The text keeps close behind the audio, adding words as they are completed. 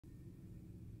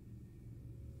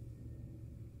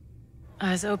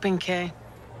Eyes open, Kay.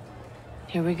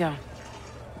 Here we go.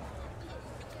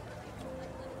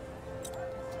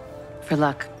 For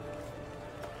luck.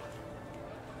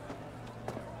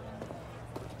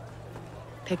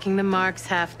 Picking the mark's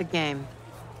half the game.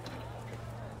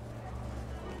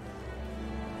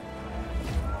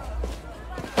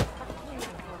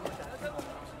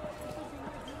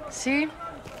 See?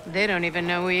 They don't even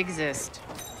know we exist.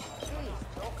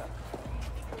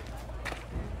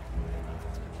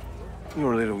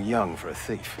 You're a little young for a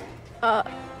thief. I...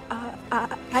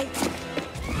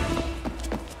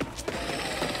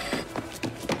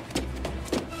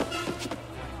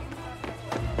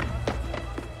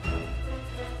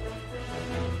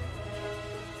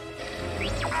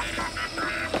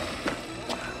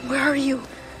 Where are you?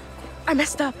 I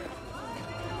messed up.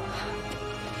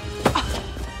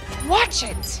 Watch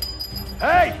it!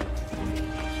 Hey!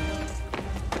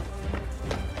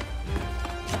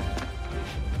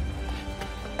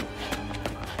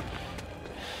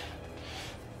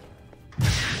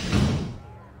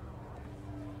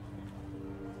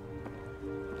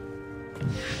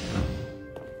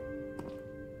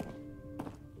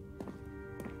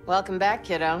 Welcome back,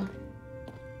 kiddo.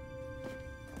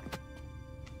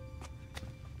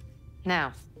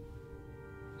 Now,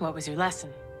 what was your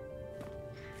lesson?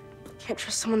 Can't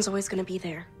trust someone's always gonna be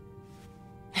there.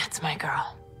 That's my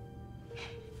girl.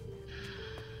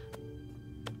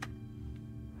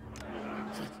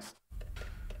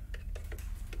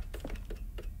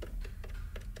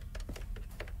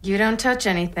 You don't touch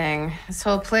anything. This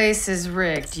whole place is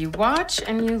rigged. You watch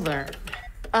and you learn.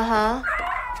 Uh-huh.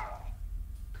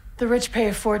 The rich pay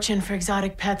a fortune for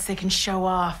exotic pets they can show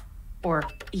off. Or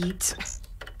eat.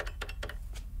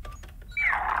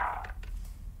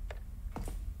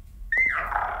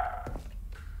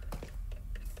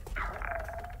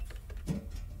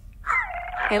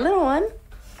 Hey, little one.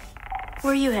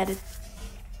 Where are you headed?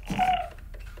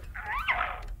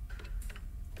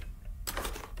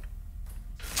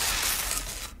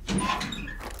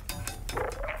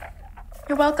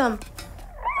 You're welcome.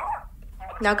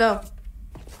 Now go.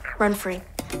 Run free.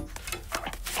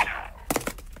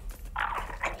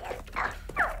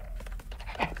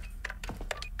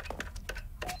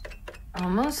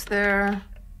 Almost there.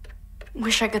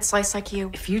 Wish I could slice like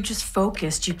you. If you just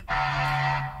focused, you...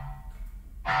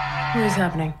 What is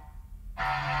happening?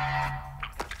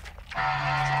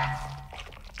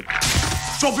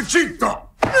 Sopicito!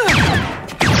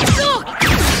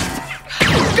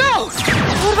 Go!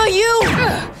 What about you?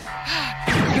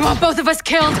 You want both of us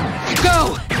killed?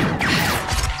 Go!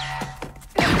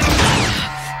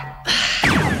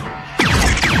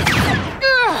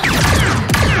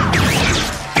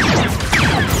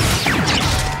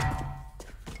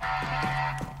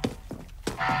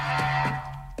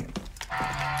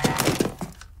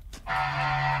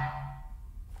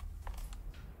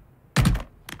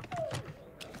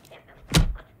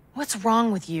 What's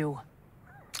wrong with you?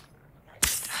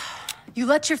 You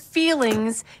let your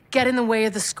feelings get in the way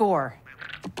of the score.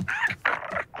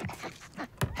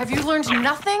 Have you learned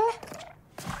nothing?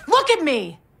 Look at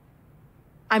me!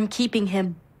 I'm keeping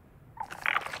him.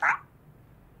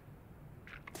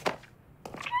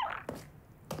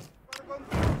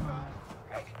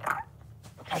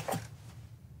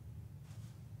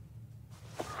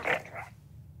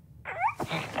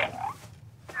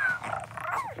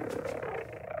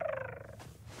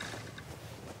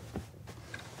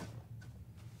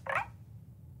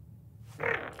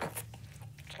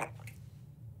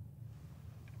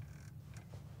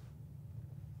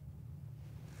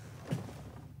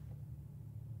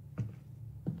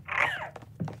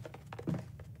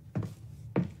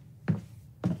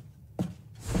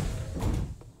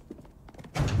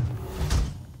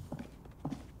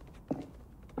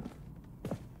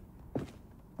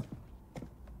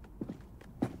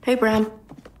 Hey, Bram.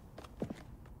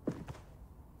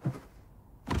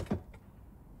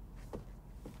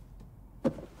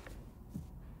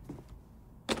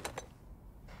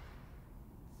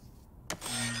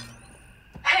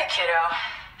 Hey, kiddo.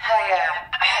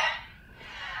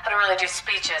 I don't really do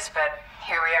speeches, but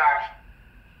here we are.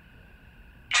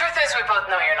 Truth is, we both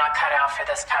know you're not cut out for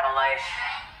this kind of life.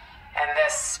 And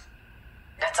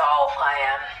that's all I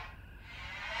am.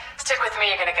 Stick with me,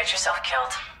 you're gonna get yourself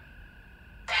killed.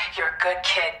 You're a good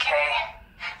kid, Kay.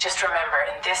 Just remember,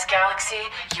 in this galaxy,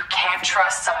 you can't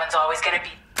trust someone's always gonna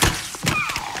be...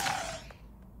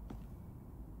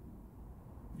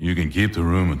 You can keep the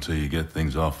room until you get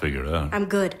things all figured out. I'm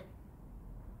good.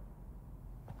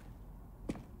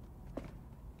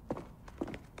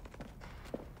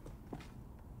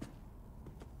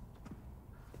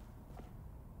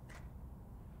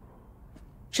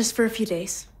 Just for a few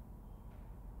days.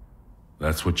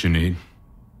 That's what you need?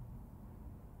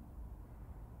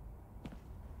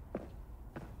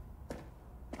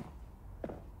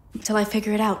 Until I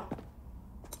figure it out.